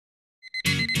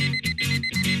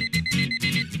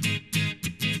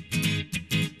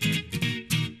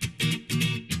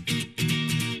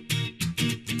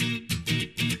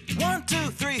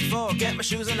get my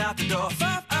shoes and out the door.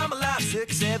 5, I'm alive.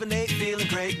 6, 7, 8, feeling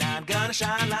great. 9, gonna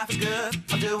shine, life is good.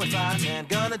 I'm doing fine. 10,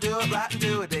 gonna do it right and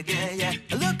do it again, yeah.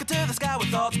 I look into the sky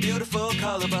with all the beautiful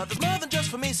color, but there's more than just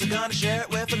for me, so gonna share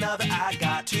it with another. I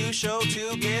got to show,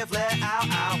 to give, let out.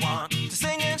 I want to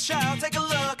sing and shout. Take a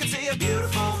look and see a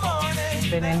beautiful morning.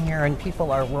 Been in here and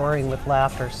people are roaring with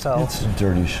laughter, so. It's a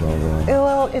dirty showroom.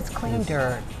 Well, it's clean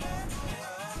dirt.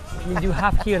 You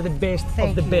have here the best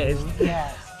of the best.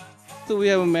 Yes. So we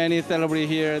have many celebrities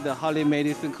here. The Harley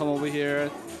Madison come over here,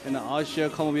 and the Usher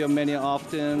come over here many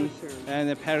often, and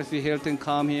the Paris Hilton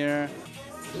come here.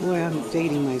 Boy, I'm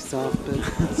dating myself, but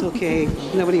it's okay.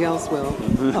 Nobody else will.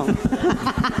 Oh.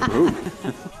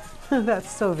 That's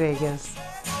so Vegas.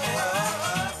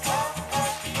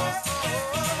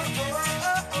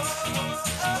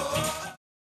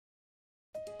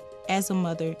 As a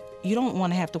mother, you don't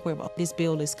want to have to worry about this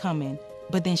bill is coming,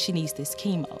 but then she needs this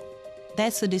chemo.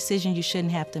 That's a decision you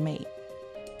shouldn't have to make.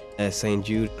 At St.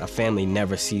 Jude, a family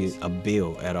never sees a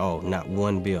bill at all, not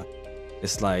one bill.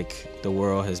 It's like the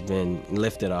world has been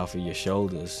lifted off of your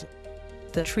shoulders.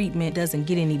 The treatment doesn't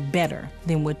get any better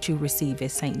than what you receive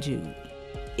at St. Jude.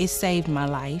 It saved my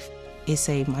life. It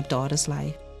saved my daughter's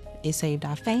life. It saved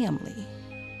our family.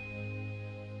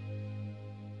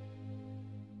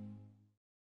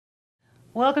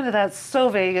 Welcome to That's So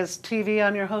Vegas TV.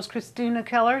 I'm your host, Christina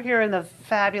Keller, here in the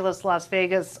fabulous Las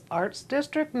Vegas Arts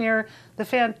District near the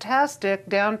fantastic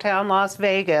downtown Las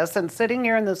Vegas. And sitting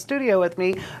here in the studio with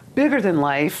me, bigger than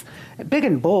life, big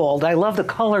and bold, I love the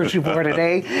colors you wore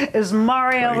today, is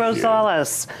Mario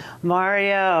Rosales.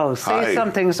 Mario, say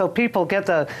something so people get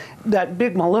that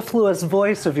big mellifluous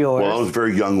voice of yours. Well, I was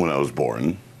very young when I was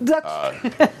born. Yes.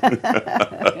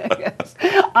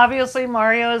 Obviously,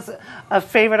 Mario's a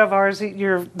favorite of ours.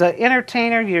 You're the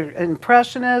entertainer, you're an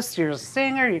impressionist, you're a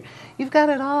singer, you've got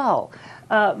it all.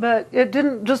 But it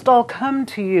didn't just all come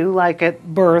to you like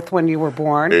at birth when you were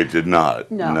born. It did not.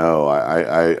 No.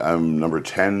 I'm number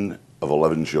 10 of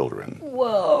 11 children.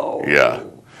 Whoa. Yeah.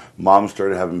 Mom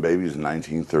started having babies in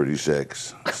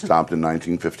 1936. Stopped in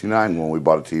 1959 when we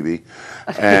bought a TV.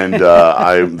 And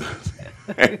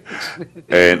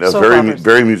and a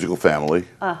very musical family.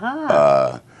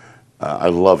 I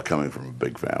love coming from a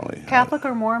big family. Catholic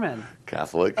or Mormon?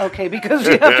 Catholic. Okay, because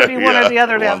you have to be one or the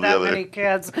other to have that many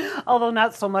kids, although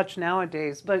not so much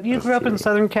nowadays. But you grew up in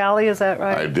Southern Cali, is that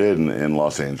right? I did in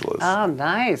Los Angeles. Oh,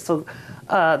 nice. So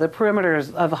the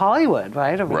perimeters of Hollywood,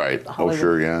 right? Right. Hollywood. Oh,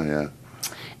 sure, yeah.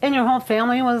 And your whole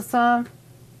family was in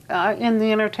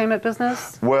the entertainment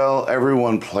business? Well,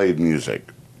 everyone played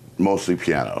music, mostly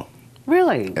piano.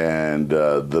 Really? And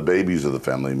the babies of the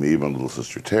family, me and my little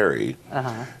sister Terry,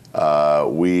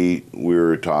 we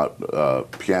were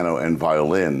taught piano and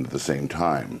violin at the same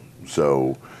time.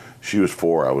 So she was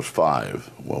 4, I was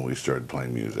 5 when we started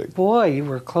playing music. Boy, you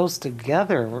were close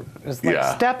together. It was like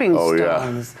stepping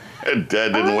stones. And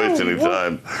Dad didn't waste any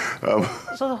time.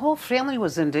 So the whole family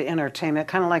was into entertainment,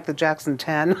 kind of like the Jackson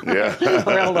 10 Yeah.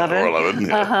 or 11. Or 11,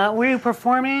 yeah. Were you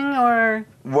performing or?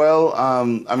 Well,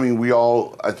 I mean,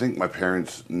 I think my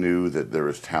parents knew that there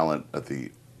was talent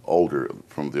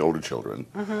from the older children.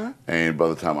 And by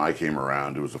the time I came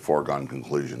around, it was a foregone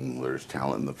conclusion. There's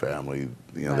talent in the family.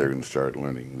 You know, they're going to start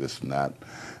learning this and that.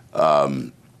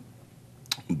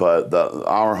 But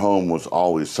our home was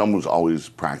someone was always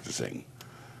practicing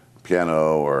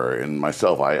piano, and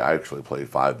myself, I actually played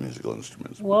 5 musical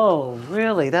instruments. Whoa,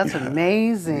 really? That's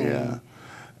amazing. Yeah.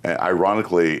 And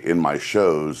ironically, in my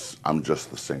shows, I'm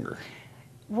just the singer.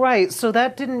 Right, so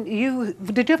did you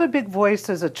have a big voice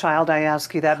as a child? I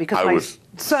ask you that because my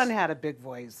son had a big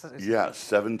voice. Yeah,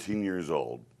 17 years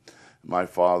old. My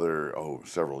father,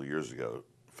 several years ago,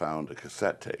 found a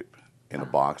cassette tape in a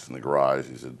box in the garage.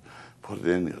 He said, put it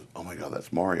in. He goes, oh my God,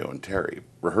 that's Mario and Terry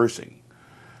rehearsing.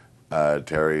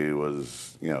 Terry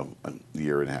was, a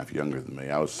year and a half younger than me.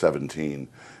 I was 17,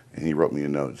 and he wrote me a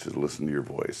note and said, listen to your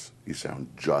voice. You sound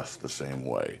just the same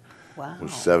way. Wow. I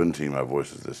was 17, my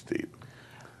voice is this deep.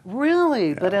 Really?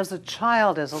 Yeah. But as a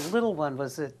child, as a little one,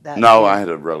 was it that? No, I had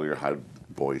a regular high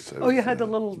voice. You had the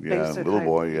little basic. Yeah, little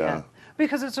boy, yeah.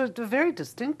 Because it's a very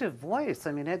distinctive voice.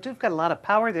 I mean, you've got a lot of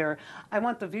power there. I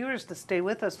want the viewers to stay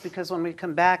with us because when we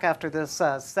come back after this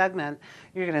segment,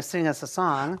 you're going to sing us a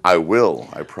song. I will.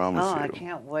 I promise you. Oh, I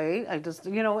can't wait. I just,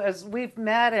 as we've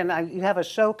met and you have a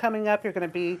show coming up, you're going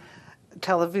to be,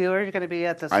 tell the viewer, you're going to be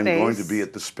at the Space. I'm going to be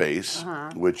at the Space,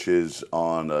 which is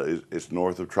on, it's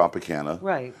north of Tropicana.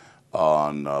 Right.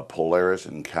 On Polaris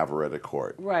and Cavaretta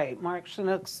Court. Right. Mark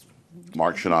Chinook's.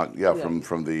 Mark Chinook,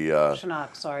 from the...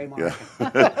 Chinook, sorry, Mark.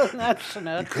 Yeah. Not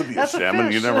Chinook. He could be a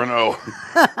salmon, you never know.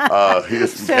 He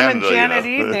is from Salmon Canada, Janet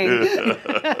evening.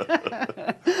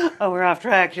 Oh, we're off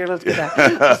track here. Let's get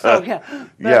back. So, yeah.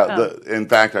 But, In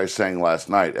fact, I sang last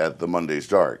night at the Monday's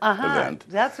Dark event.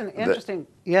 That's an interesting,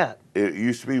 yeah. It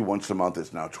used to be once a month.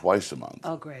 It's now twice a month.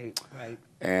 Oh, great, right.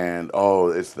 And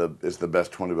it's the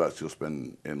best $20 you'll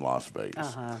spend in Las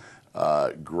Vegas.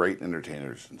 Great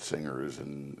entertainers and singers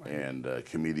and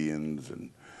comedians and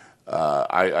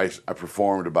I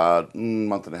performed about a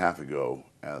month and a half ago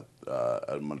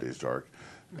at Monday's Dark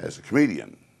as a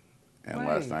comedian, and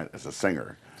last night as a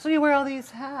singer. So you wear all these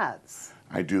hats.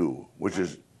 I do, which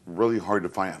is really hard to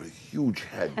find. I have a huge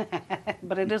head.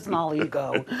 But it isn't all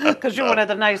ego, because you're one of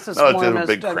the nicest, No, it's warmest. a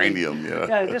big cranium, yeah.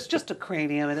 Yeah, it's just a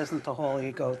cranium. It isn't the whole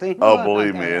ego thing. Oh,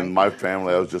 believe me, in my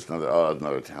family, I was just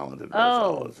another talented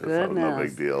Oh, Rosales. goodness. No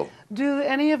big deal. Do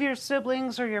any of your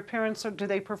siblings or your parents, do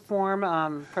they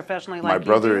perform professionally like My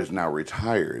brother you do? is now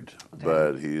retired,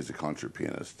 but he's a concert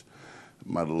pianist.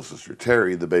 My little sister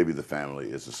Terry, the baby of the family,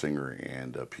 is a singer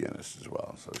and a pianist as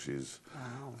well. So she's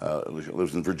she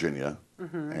lives in Virginia,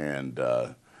 and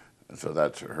so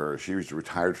that's her. She was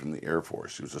retired from the Air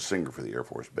Force. She was a singer for the Air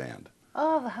Force band.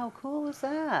 Oh, how cool is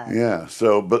that? Yeah.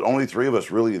 So, but only three of us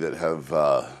really that have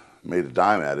made a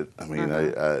dime at it. I mean,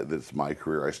 that's my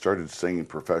career. I started singing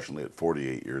professionally at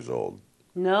 48 years old.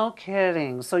 No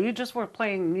kidding. So you just were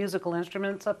playing musical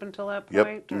instruments up until that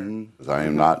point? Yep. I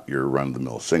am not your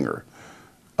run-of-the-mill singer.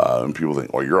 And people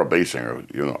think, "Oh, you're a bass singer,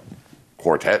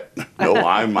 quartet." No,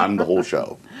 I'm the whole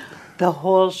show. The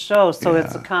whole show. So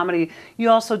it's a comedy. You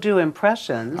also do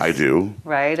impressions. I do.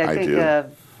 Right? I think do.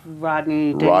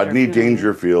 Rodney Dangerfield. Rodney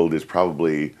Dangerfield is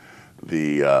probably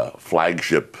the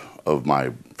flagship of my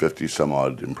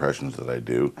 50-some-odd impressions that I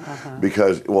do.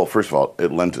 Because, well, first of all,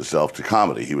 it lends itself to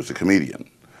comedy. He was a comedian.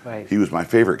 Right. He was my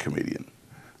favorite comedian.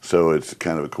 So it's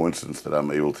kind of a coincidence that I'm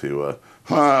able to,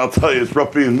 I'll tell you, it's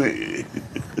rough being me.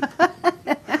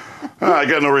 I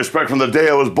got no respect from the day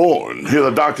I was born. Here,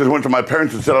 the doctors went to my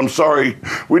parents and said, "I'm sorry,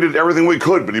 we did everything we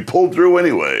could, but he pulled through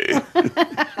anyway."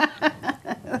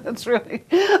 That's really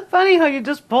funny how you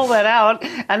just pull that out,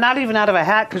 and not even out of a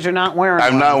hat because you're not wearing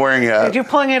I'm one. not wearing a hat. You're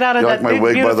pulling it out of You that like my big,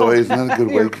 wig, by the beautiful way? Isn't that a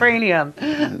good your wig? cranium.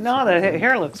 No, the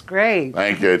hair looks great.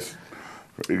 Thank you.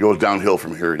 It goes downhill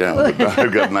from here down. But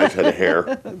I've got a nice head of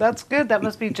hair. That's good. That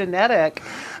must be genetic.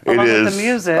 It along is. with the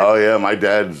music. Oh, yeah. My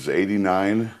dad's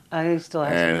 89 I still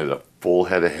have and has a full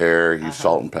head of hair. He's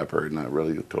salt and pepper, not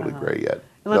really totally gray yet.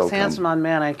 It looks They'll come. handsome on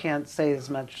men. I can't say as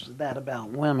much as that about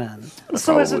women.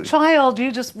 So as a Probably. child,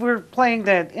 you just were playing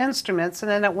the instruments,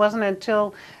 and then it wasn't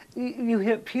until you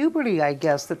hit puberty, I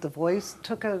guess, that the voice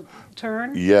took a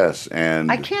turn? Yes,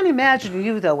 and I can't imagine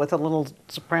you, though, with a little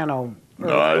soprano.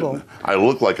 I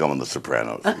look like I'm in The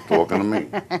Sopranos. You're talking to me.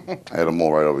 I had a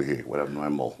mole right over here. What happened to my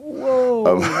mole? Whoa.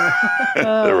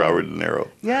 Robert De Niro.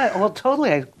 Yeah, well,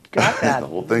 totally. I got that. The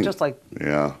whole thing. Just like.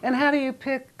 Yeah. And how do you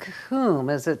pick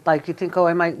whom? Is it like you think, oh,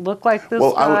 I might look like this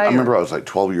Well, guy? I remember I was like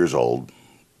 12 years old,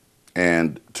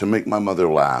 and to make my mother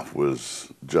laugh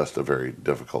was just a very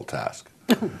difficult task.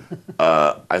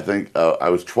 I think I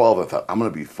was 12. I thought, I'm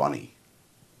going to be funny.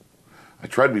 I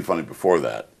tried to be funny before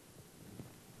that.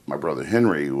 My brother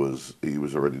Henry was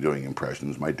already doing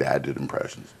impressions. My dad did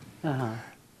impressions.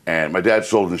 And my dad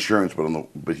sold insurance,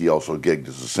 but he also gigged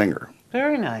as a singer.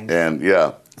 Very nice. And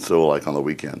yeah, so like on the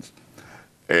weekends.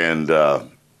 And so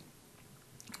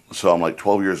I'm like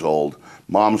 12 years old.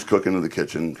 Mom's cooking in the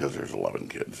kitchen because there's 11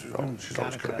 kids. She's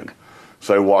always cooking.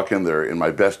 So I walk in there in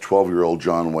my best 12-year-old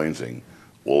John Wayne sing,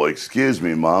 "Well, excuse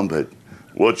me, Mom, but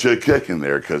what you cooking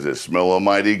there? Because it smell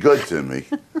mighty good to me."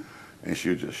 And she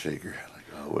would just shake her head like,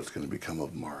 "Oh, what's going to become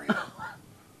of Mario?"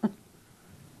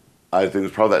 I think it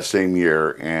was probably that same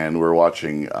year, and we're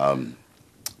watching, it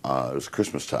was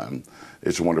Christmas time,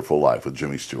 It's a Wonderful Life with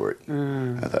Jimmy Stewart.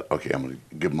 I thought, okay, I'm going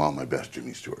to give Mom my best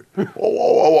Jimmy Stewart. Whoa,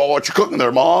 whoa, whoa, whoa, what you cooking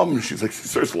there, Mom? And she's like, she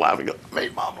starts laughing. I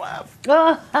made Mom laugh.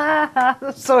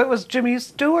 So it was Jimmy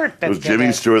Stewart that It was did Jimmy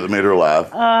it. Stewart that made her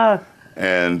laugh.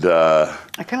 And, I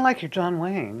kind of like your John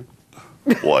Wayne.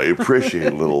 well, I appreciate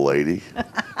it, little lady.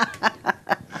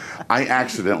 I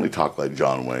accidentally talk like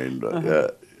John Wayne,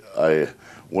 but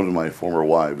one of my former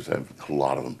wives, I have a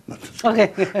lot of them,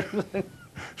 Okay.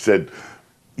 said,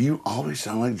 "You always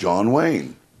sound like John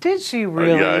Wayne." Did she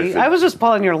really? yeah, I think- I was just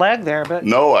pulling your leg there, but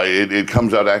No, it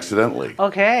comes out accidentally.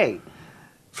 okay.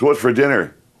 So what's for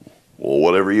dinner? Well,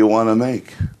 whatever you want to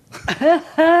make.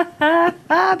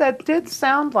 That did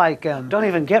sound like him. Don't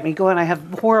even get me going. I have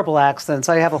horrible accents.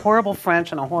 I have a horrible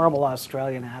French and a horrible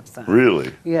Australian accent.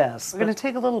 Really? Yes. We're going to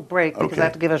take a little break because Okay. I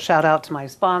have to give a shout out to my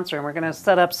sponsor, and we're going to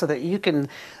set up so that you can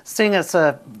sing us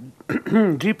a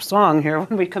deep song here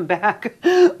when we come back.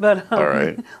 But All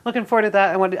right. looking forward to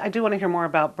that. I do want to hear more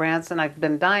about Branson. I've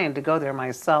been dying to go there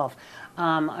myself.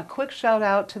 A quick shout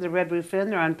out to the Red Roof Inn.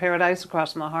 They're on Paradise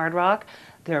across from the Hard Rock.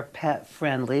 They're pet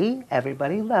friendly.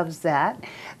 Everybody loves that.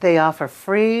 They offer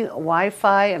free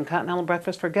Wi-Fi and continental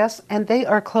breakfast for guests, and they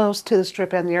are close to the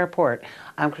Strip and the airport.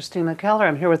 I'm Christina Keller.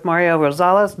 I'm here with Mario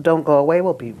Rosales. Don't go away.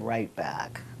 We'll be right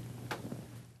back.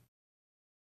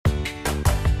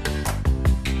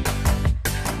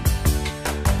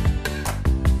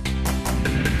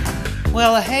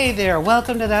 Well, hey there.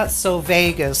 Welcome to That's So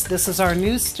Vegas. This is our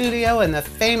new studio in the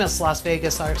famous Las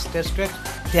Vegas Arts District,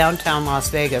 downtown Las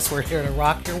Vegas. We're here to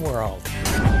rock your world.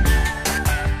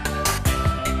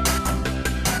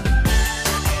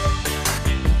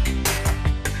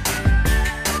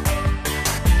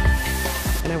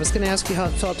 And I was going to ask you how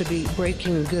it felt to be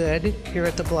breaking good here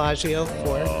at the Bellagio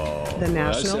for the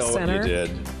National Center. What you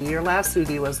did. Your last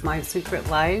CD was My Secret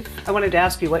Life. I wanted to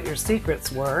ask you what your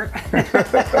secrets were.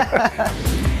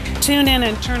 Tune in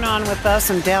and turn on with us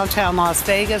in downtown Las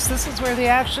Vegas. This is where the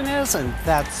action is, and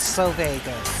that's So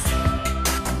Vegas.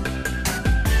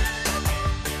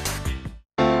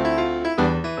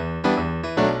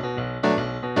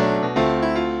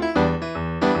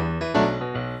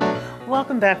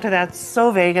 Welcome back to That's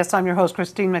So Vegas. I'm your host,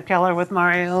 Christine McKellar, with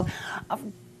Mario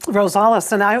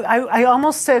Rosales. And I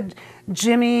almost said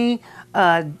Jimmy,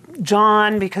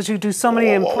 John, because you do so many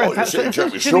impressions. You say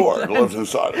Jimmy Shore. It lives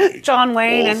inside of me. John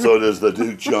Wayne. Well, so does the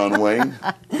Duke John Wayne.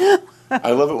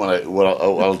 I love it when what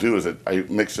I'll do is I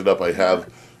mix it up. I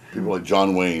have people like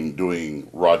John Wayne doing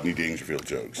Rodney Dangerfield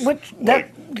jokes.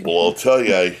 I'll tell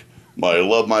you, I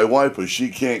love my wife, but she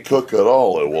can't cook at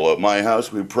all. Well, at my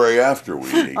house, we pray after we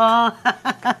eat.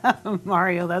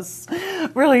 Mario, that's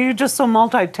really, you're just so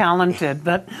multi-talented.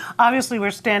 But obviously,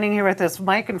 we're standing here with this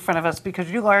mic in front of us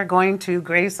because you are going to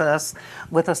grace us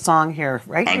with a song here,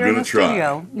 right here in the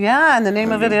studio. Yeah, and the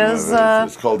name of it is...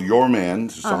 it's called Your Man.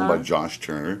 It's a song by Josh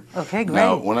Turner. Okay, great.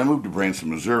 Now, when I moved to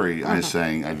Branson, Missouri, I did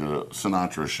a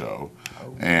Sinatra show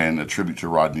and a tribute to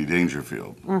Rodney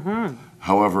Dangerfield.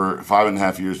 However,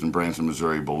 5.5 years in Branson,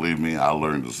 Missouri, believe me, I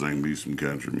learned to sing me some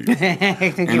country music.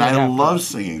 And I love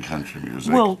singing country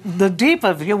music. Well, the deep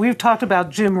of you, we've talked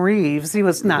about Jim Reeves. He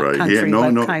was not country,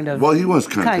 but kind of. Well, he was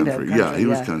country. Yeah, he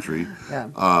was country.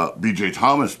 Yeah. B.J.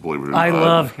 Thomas, believe it or not. I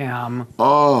love him.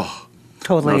 Oh.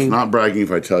 Totally. Now, it's not bragging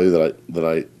if I tell you that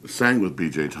I sang with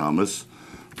B.J. Thomas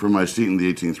from my seat in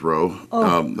the 18th row.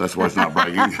 That's why it's not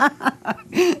bragging.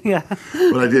 Yeah.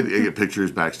 But I did get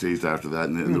pictures backstage after that,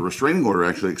 and the restraining order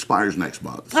actually expires next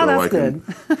month. So that's good.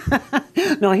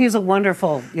 No, he's a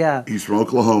wonderful, He's from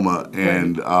Oklahoma,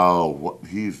 and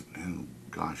he's,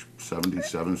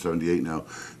 77, 78 now,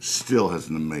 still has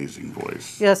an amazing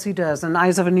voice. Yes, he does. And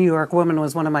Eyes of a New York Woman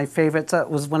was one of my favorites. That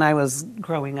was when I was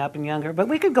growing up and younger. But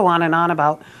we could go on and on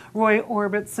about Roy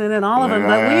Orbison and all of them.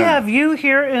 But we have you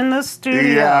here in the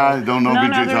studio. Yeah, I don't know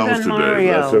B.J. Thomas today.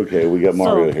 Mario. That's okay. We got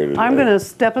Mario here today. I'm going to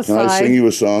step aside. Can I sing you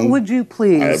a song? Would you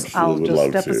please? Absolutely I'll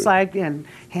love just step to. aside and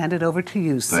hand it over to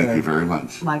you, sir. Thank you very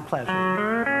much. My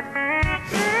pleasure.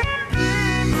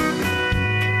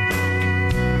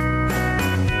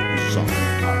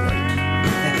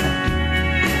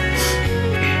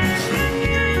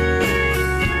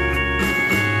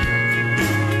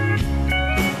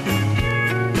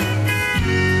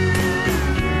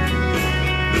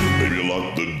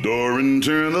 And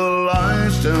turn the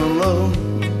lights down low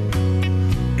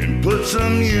and put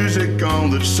some music on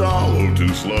that's soft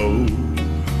and slow.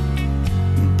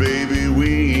 Baby,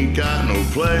 we ain't got no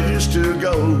place to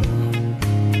go.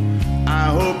 I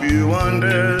hope you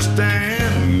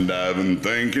understand. I've been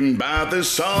thinking about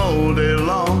this all day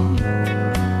long.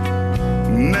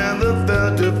 Never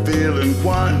felt a feeling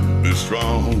quite this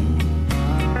strong.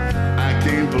 I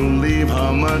can't believe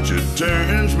how much it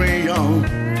turns me on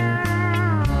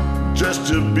just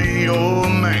to be your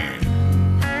man.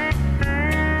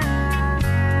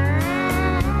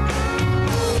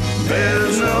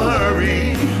 There's no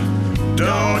hurry,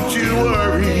 don't you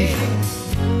worry.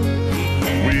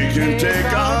 We can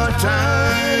take our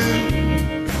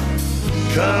time.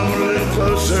 Come a little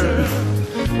closer,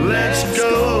 let's go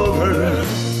over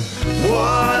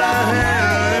what I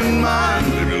have in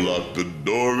mind. Baby, lock the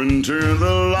door and turn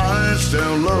the lights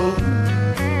down low.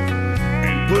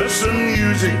 Put some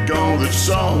music on that's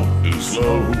soft and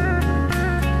slow.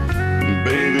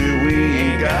 Baby, we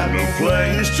ain't got no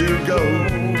place to go.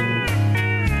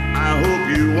 I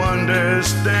hope you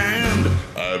understand.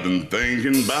 I've been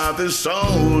thinking about this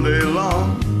all day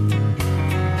long.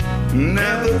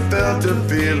 Never felt a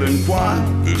feeling quite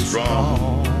this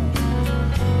strong.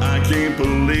 I can't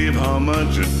believe how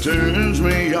much it turns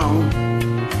me on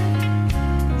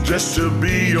just to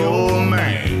be your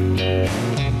man.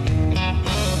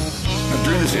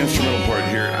 during this instrumental part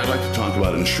here, I'd like to talk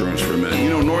about insurance for a minute. You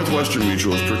know, Northwestern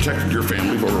Mutual has protected your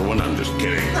family for over one. I'm just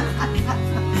kidding.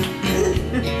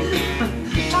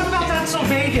 Talk about That's So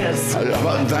Vegas.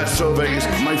 About That's So Vegas,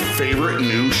 my favorite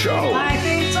new show. I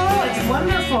think so. It's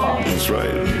wonderful. That's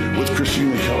right, with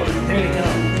Christina Keller. There you go.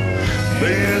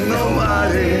 There's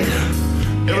nobody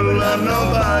ever loved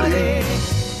nobody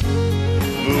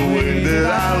the way that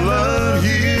I love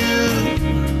you.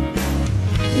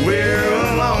 We're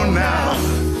alone now.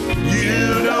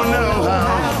 You don't know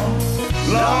how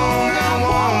long I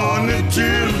wanted to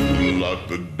lock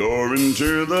the door and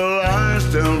turn the lights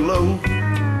down low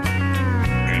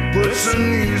and put some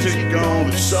music on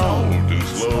that's soft and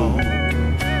slow.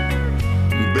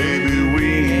 Baby, we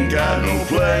ain't got no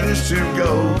place to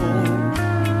go.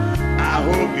 I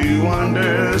hope you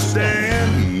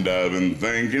understand. I've been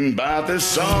thinking about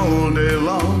this all day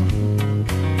long.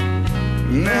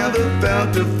 Never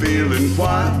felt a feeling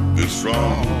quite this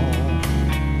strong.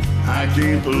 I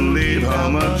can't believe how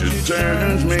much it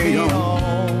turns me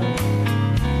on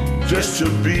just to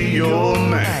be your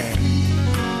man.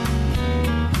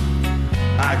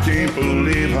 I can't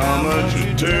believe how much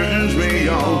it turns me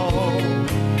on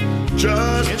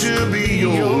just to be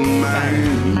your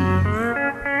man.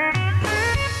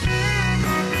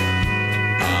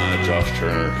 Josh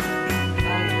Turner.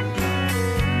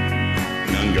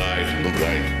 Young guy, little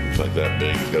guy, looks like that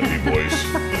big, he's got a deep voice.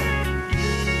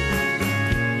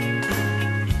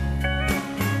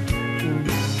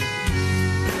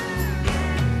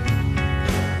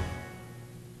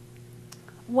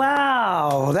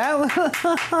 Wow, that was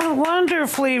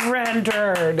wonderfully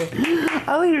rendered.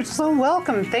 Oh, you're so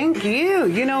welcome. Thank you.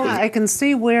 You know, I can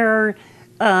see where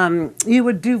you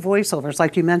would do voiceovers,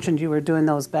 like you mentioned you were doing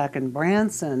those back in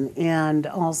Branson, and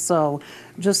also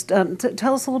just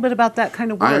tell us a little bit about that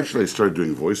kind of work. I actually started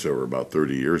doing voiceover about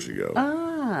 30 years ago.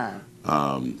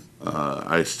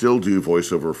 I still do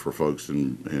voiceover for folks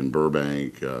in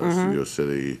Burbank, Studio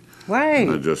City. Right.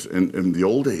 In the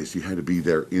old days, you had to be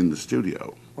there in the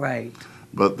studio. Right.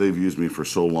 But they've used me for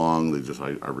so long,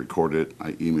 I record it,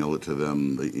 I email it to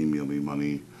them, they email me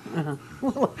money.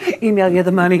 Well, email you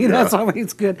the money. That's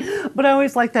always good. But I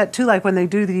always like that too. Like when they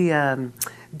do the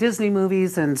Disney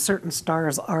movies and certain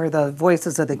stars are the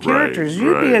voices of the characters.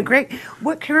 You'd be a great.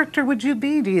 What character would you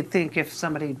be? Do you think if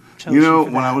somebody chose you? You know,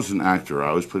 when I was an actor, I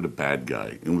always played a bad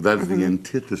guy, and that's the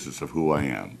antithesis of who I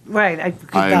am. Right. I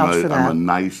could vouch for that. I'm a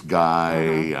nice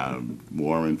guy. I'm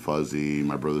warm and fuzzy.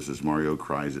 My brother says Mario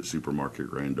cries at supermarket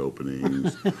grand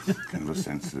openings. Kind of a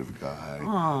sensitive guy.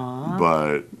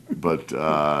 Aww. But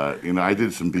you know, I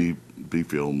did some B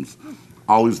films.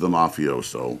 Always the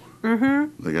mafioso.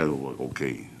 The guy will look,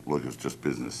 okay, look, it's just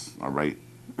business, all right?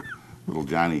 Little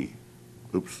Johnny.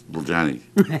 He's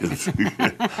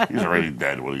already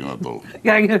dead. What are you going to do?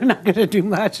 Yeah, you're not going to do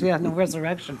much. Yeah, no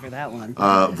resurrection for that one.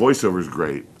 Voiceover is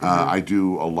great. I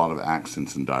do a lot of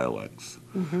accents and dialects.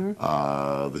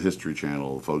 The History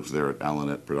Channel, folks there at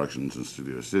Alanet Productions in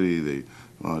Studio City,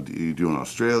 you do an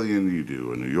Australian, you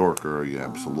do a New Yorker. Yeah,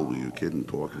 absolutely. You're kidding,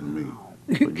 talking to me.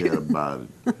 Forget about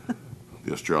it.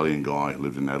 The Australian guy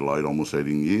lived in Adelaide almost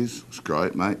 18 years. It's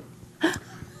great, mate.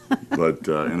 But,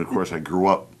 and of course, I grew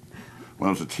up. When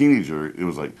I was a teenager, it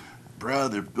was like,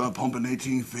 bruh, they're pumping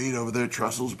 18 feet over their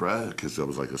trestles, bruh. Because I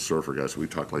was like a surfer guy, so we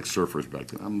talked like surfers back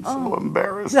then. I'm so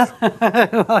embarrassed.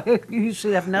 You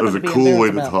should have It nothing was to a be cool way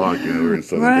to about. talk, you know, in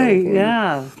Southern Right, California.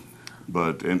 yeah.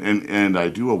 But, and I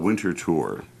do a winter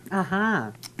tour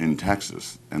in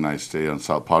Texas, and I stay on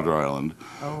South Padre Island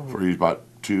for about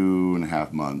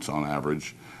 2.5 months on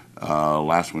average.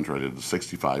 Last winter I did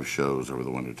 65 shows over the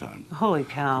winter time. Holy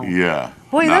cow. Yeah.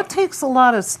 Boy, that takes a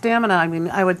lot of stamina. I mean,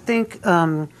 I would think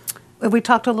we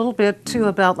talked a little bit too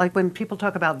about like when people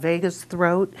talk about Vegas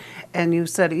throat, and you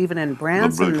said even in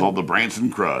Branson. It's called the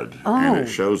Branson crud, and it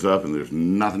shows up, and there's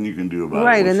nothing you can do about it.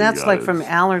 Right, and that's like from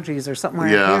allergies or something.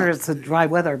 Here it's the dry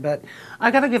weather. But I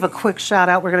got to give a quick shout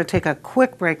out. We're going to take a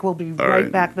quick break. We'll be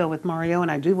right back though with Mario, and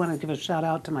I do want to give a shout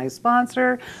out to my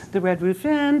sponsor, the Red Roof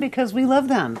Inn, because we love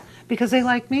them, because they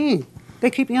like me. They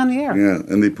keep me on the air. Yeah,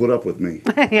 and they put up with me.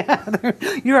 Yeah,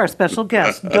 you're our special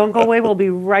guest. Don't go away. We'll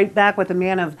be right back with the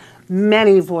man of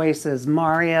many voices,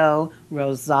 Mario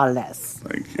Rosales.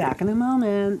 Thank you. Back in a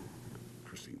moment.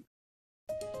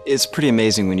 It's pretty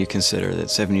amazing when you consider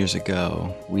that 7 years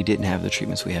ago, we didn't have the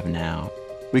treatments we have now.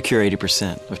 We cure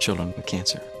 80% of children with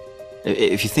cancer.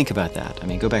 If you think about that, I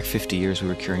mean, go back 50 years, we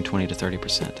were curing 20 to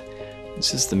 30%.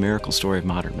 This is the miracle story of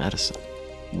modern medicine.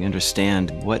 We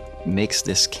understand what makes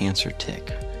this cancer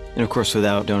tick. And of course,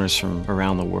 without donors from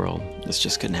around the world, this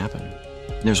just couldn't happen.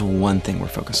 And there's one thing we're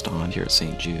focused on here at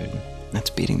St. Jude, and that's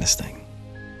beating this thing.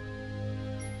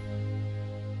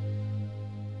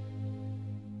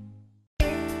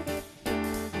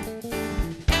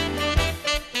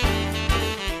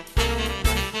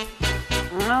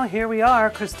 Well, here we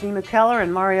are, Christina Keller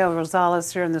and Mario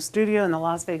Rosales here in the studio in the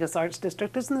Las Vegas Arts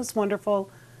District. Isn't this wonderful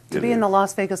to be in the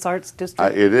Las Vegas Arts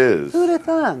District? It is. Who'd have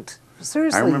thought?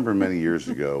 Seriously. I remember many years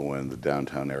ago when the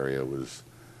downtown area was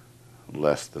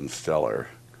less than stellar.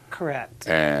 Correct.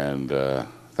 And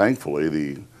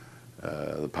thankfully,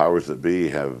 the powers that be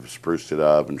have spruced it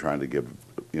up and trying to give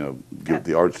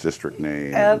the Arts District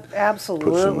name.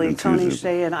 Absolutely, Tony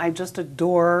Shea, and I just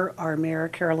adore our Mayor,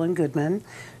 Carolyn Goodman.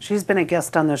 She's been a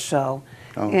guest on the show.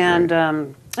 Oh,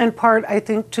 and in part, I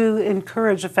think, to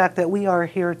encourage the fact that we are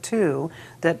here too,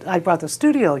 that I brought the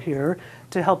studio here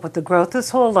to help with the growth. This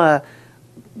whole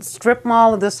strip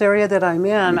mall of this area that I'm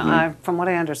in, from what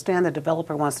I understand, the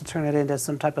developer wants to turn it into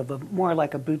some type of more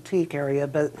like a boutique area,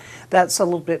 but that's a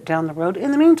little bit down the road.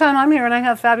 In the meantime, I'm here and I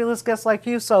have fabulous guests like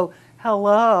you, so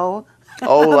hello.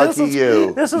 Oh, lucky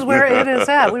you. This is where it is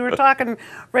at. We were talking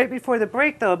right before the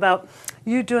break, though, about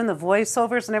you doing the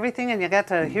voiceovers and everything, and you got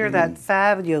to hear that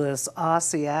fabulous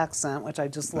Aussie accent, which I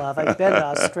just love. I've been to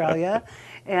Australia,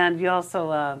 and you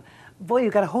also, boy, you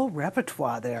got a whole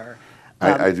repertoire there.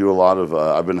 I do a lot of,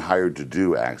 I've been hired to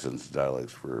do accents and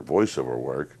dialects for voiceover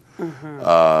work.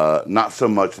 Not so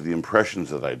much the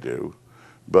impressions that I do,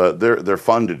 but they're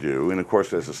fun to do. And of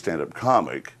course, as a stand-up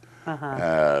comic,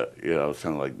 it's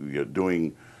kind of like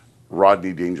doing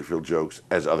Rodney Dangerfield jokes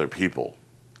as other people.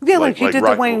 Yeah, like you did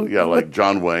the Wayne. Yeah, like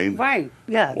John Wayne. Right,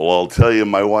 yeah. Well, I'll tell you,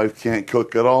 my wife can't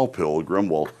cook at all, Pilgrim.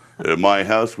 Well, at my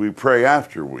house, we pray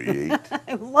after we eat.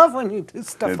 I love when you do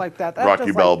stuff like that. That's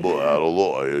Rocky Balboa, I don't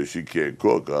know. She can't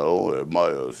cook. I don't know. At my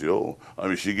house, I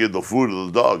mean, she get the food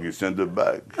of the dog. You send it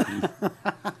back.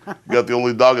 You got the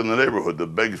only dog in the neighborhood that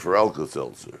begs for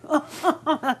Alka-Seltzer.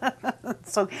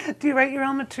 So, do you write your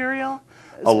own material?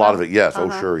 A lot of it, yes. Oh,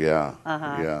 sure, yeah.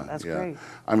 Yeah, that's great.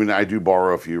 I mean, I do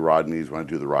borrow a few Rodneys when I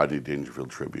do the Rodney Dangerfield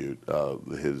tribute.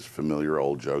 His familiar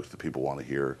old jokes that people want to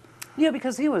hear. Yeah,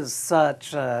 because he was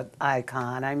such an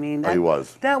icon. I mean, he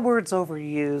was. That word's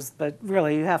overused, but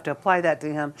really, you have to apply that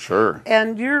to him. Sure.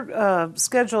 And your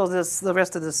schedule the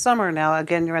rest of the summer now.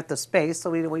 Again, you're at the Space, so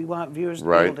we want viewers to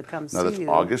be able to come see you. Now that's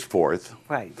August 4th.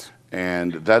 Right.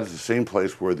 And that is the same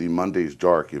place where the Monday's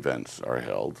Dark events are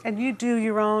held. And you do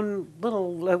your own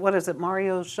little, what is it,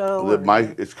 Mario show?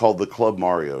 It's called the Club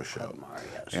Mario Show. Club Mario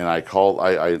Show.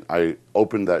 And I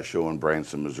opened that show in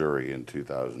Branson, Missouri in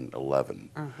 2011.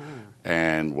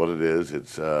 And what it is,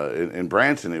 it's in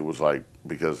Branson, it was like,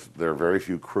 because there are very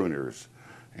few crooners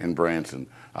in Branson.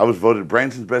 I was voted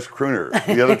Branson's best crooner.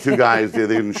 The other two guys, they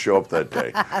didn't show up that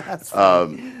day. That's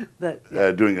funny.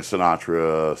 Doing a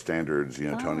Sinatra standards,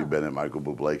 Tony Bennett, Michael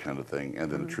Bublé kind of thing, and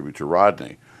then a tribute to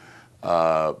Rodney.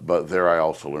 But there I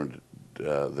also learned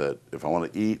that if I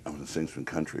want to eat, I'm going to sing some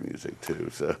country music too.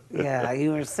 So yeah,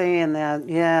 you were saying that,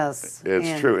 yes.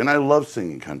 It's true. And I love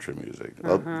singing country music.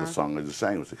 The song I just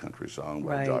sang was a country song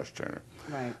by Josh Turner.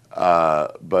 Right.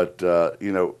 But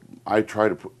I try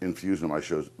to infuse in my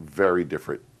shows very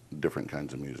different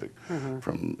kinds of music,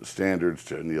 from standards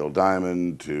to Neil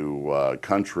Diamond to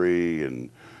country and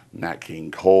Nat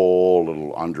King Cole,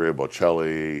 little Andrea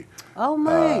Bocelli. Oh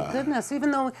my goodness!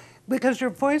 Even though, because your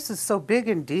voice is so big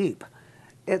and deep,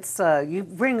 it's you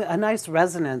bring a nice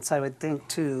resonance, I would think,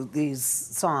 to these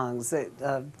songs that,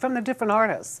 from the different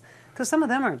artists. Because some of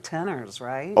them are tenors,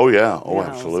 right? Oh yeah,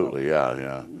 absolutely, so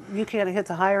yeah. You can't hit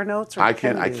the higher notes, or I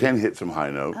can hit some high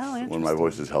notes when my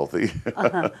voice is healthy.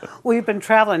 Well, you've been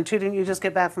traveling too, didn't you? Just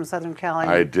get back from Southern Cali.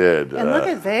 I did. And look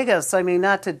at Vegas. I mean,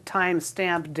 not to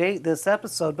time-stamp date this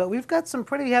episode, but we've got some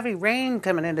pretty heavy rain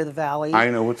coming into the valley. I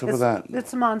know. What's up with that?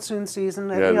 It's monsoon season.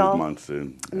 Yeah, it is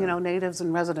monsoon. Yeah. Natives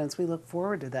and residents, we look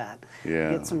forward to that.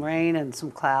 Yeah. Get some rain and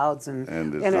some clouds, and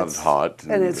it's not as hot.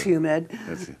 And it's humid.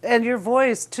 And your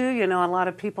voice too. A lot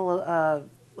of people. A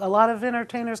lot of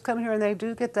entertainers come here and they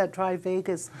do get that dry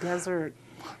Vegas desert.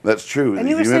 That's true. And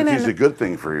humidity is a good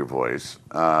thing for your voice.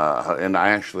 And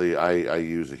I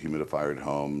use a humidifier at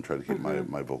home, try to keep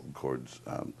my vocal cords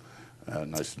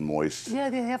nice and moist.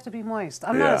 Yeah, they have to be moist.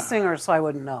 I'm not a singer, so I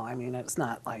wouldn't know. I mean, it's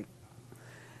not like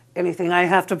anything I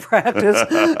have to practice.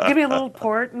 Give me a little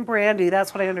port and brandy.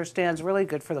 That's what I understand is really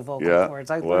good for the vocal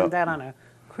cords. I learned that on a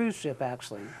cruise ship,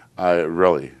 actually.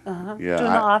 Really? Yeah.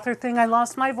 Doing the author thing, I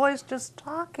lost my voice just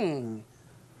talking.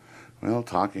 Well,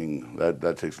 talking,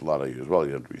 that takes a lot of you as well.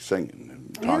 You have to be singing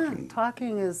and talking. Yeah,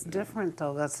 talking is different,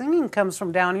 though. The singing comes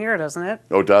from down here, doesn't it?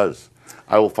 Oh, it does.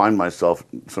 I will find myself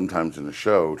sometimes in a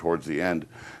show towards the end,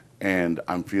 and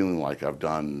I'm feeling like I've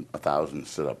done 1,000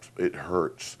 sit-ups. It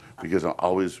hurts because I'm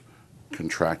always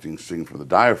contracting, singing from the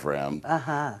diaphragm,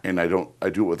 and I do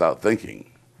it without thinking.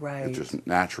 Right. It's just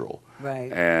natural.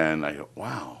 Right. And I go,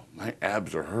 wow, my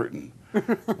abs are hurting.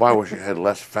 Boy, I wish I had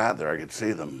less fat there. I could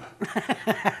see them.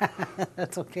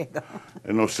 That's okay, though.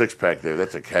 And no six-pack there.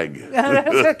 That's a keg.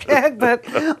 That's a keg,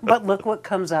 but look what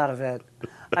comes out of it.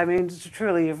 I mean,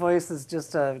 truly, your voice is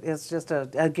just a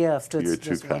gift. It's You're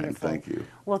too just kind. wonderful. Thank you.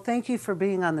 Well, thank you for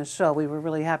being on the show. We were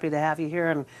really happy to have you here,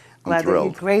 and glad that you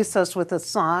thrilled. graced us with a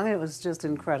song. It was just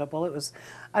incredible.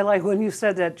 I like when you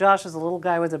said that Josh is a little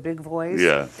guy with a big voice.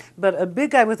 Yeah. But a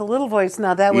big guy with a little voice,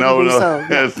 now that wouldn't be No, so.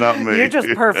 it's not me. You're just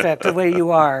perfect the way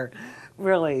you are,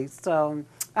 really. So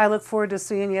I look forward to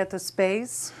seeing you at the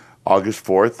Space. August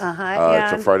 4th. It's a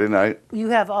and Friday night. You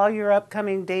have all your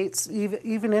upcoming dates,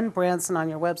 even in Branson, on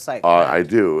your website. I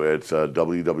do. It's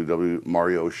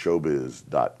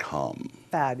www.marioshowbiz.com.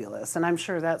 Fabulous. And I'm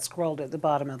sure that's scrolled at the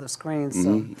bottom of the screen.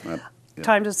 So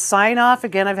time to sign off.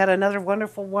 Again, I've had another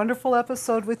wonderful, wonderful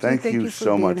episode with you. Thank you for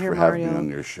so being much here, for having Mario. me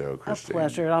on your show, Christine. A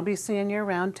pleasure. And I'll be seeing you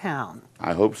around town.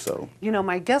 I hope so. You know,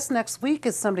 my guest next week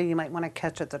is somebody you might want to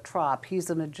catch at the Trop. He's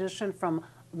a magician from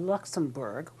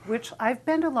Luxembourg, which I've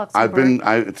been to Luxembourg. I've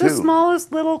been, the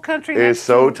smallest little country. It's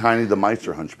so tiny, the mice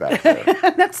are hunchback there.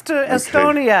 next to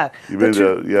Estonia. You've been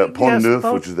to Pont Neuf,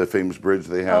 both. which is the famous bridge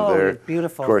they have there.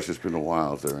 Beautiful. Of course, it's been a while.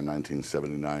 I was there in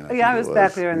 1979. I was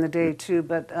back there in the day too,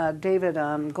 but David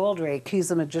Goldrake, he's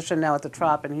a magician now at the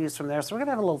Trop, and he's from there, so we're going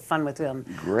to have a little fun with him.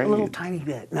 Great. A little tiny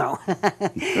bit. No.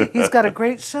 He's got a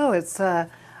great show. It's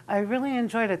I really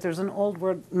enjoyed it. There's an old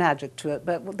word magic to it,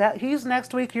 but he's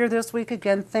next week. You're this week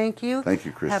again. Thank you. Thank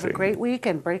you, Christine. Have a great week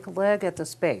and break a leg at the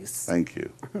Space. Thank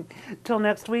you. Till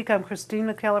next week, I'm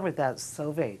Christina Keller with That's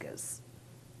So Vegas.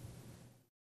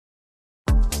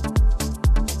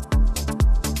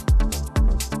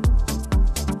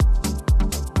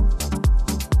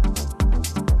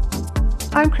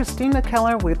 I'm Christina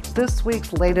Keller with this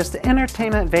week's latest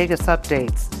Entertainment Vegas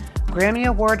updates. Grammy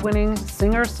Award-winning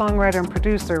singer, songwriter, and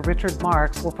producer Richard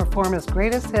Marx will perform his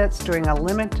greatest hits during a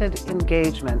limited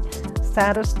engagement,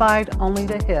 Satisfied Only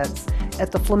the Hits,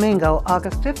 at the Flamingo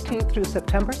August 15th through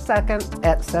September 2nd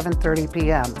at 7:30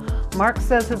 p.m. Marx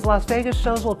says his Las Vegas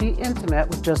shows will be intimate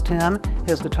with just him,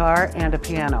 his guitar, and a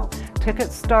piano.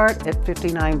 Tickets start at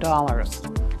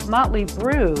 $59. Motley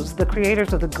Brews, the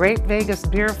creators of the Great Vegas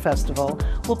Beer Festival,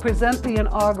 will present the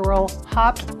inaugural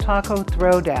Hopped Taco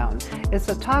Throwdown. It's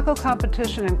a taco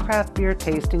competition and craft beer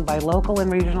tasting by local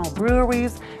and regional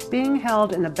breweries being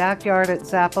held in the backyard at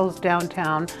Zappo's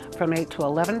downtown from 8 to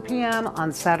 11 p.m.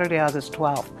 on Saturday, August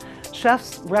 12th.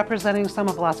 Chefs representing some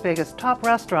of Las Vegas' top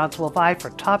restaurants will vie for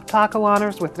top taco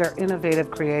honors with their innovative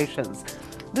creations.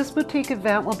 This boutique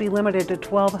event will be limited to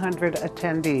 1,200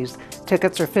 attendees.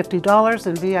 Tickets are $50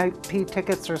 and VIP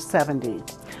tickets are $70.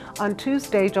 On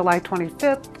Tuesday, July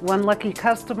 25th, one lucky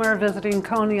customer visiting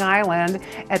Coney Island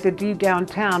at the D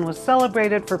downtown was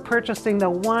celebrated for purchasing the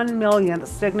 1 millionth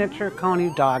signature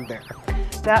Coney dog there.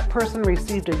 That person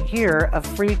received a year of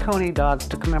free Coney dogs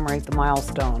to commemorate the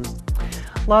milestone.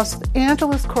 Los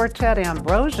Angeles quartet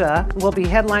Ambrosia will be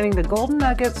headlining the Golden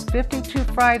Nuggets 52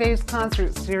 Fridays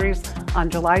concert series on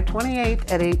July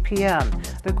 28th at 8 p.m.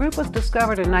 The group was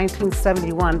discovered in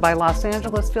 1971 by Los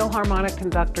Angeles Philharmonic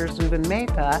conductor Zubin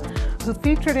Mehta, who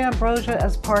featured Ambrosia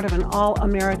as part of an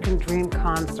All-American Dream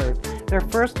concert. Their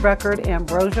first record,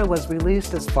 Ambrosia, was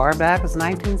released as far back as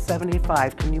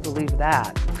 1975. Can you believe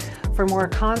that? For more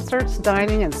concerts,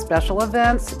 dining, and special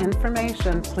events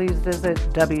information, please visit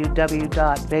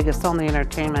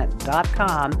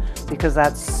www.vegasonlyentertainment.com because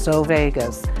that's so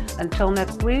Vegas. Until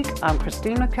next week, I'm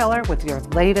Christina Keller with your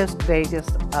latest Vegas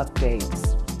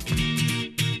updates.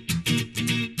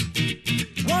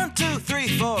 1, 2, 3,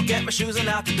 4, get my shoes and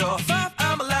out the door. 5,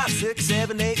 I'm alive. 6,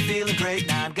 7, 8, feeling great.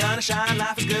 9, gonna shine,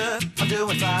 life is good. I'm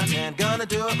doing fine. 10, gonna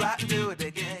do it right and do it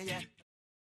again, yeah.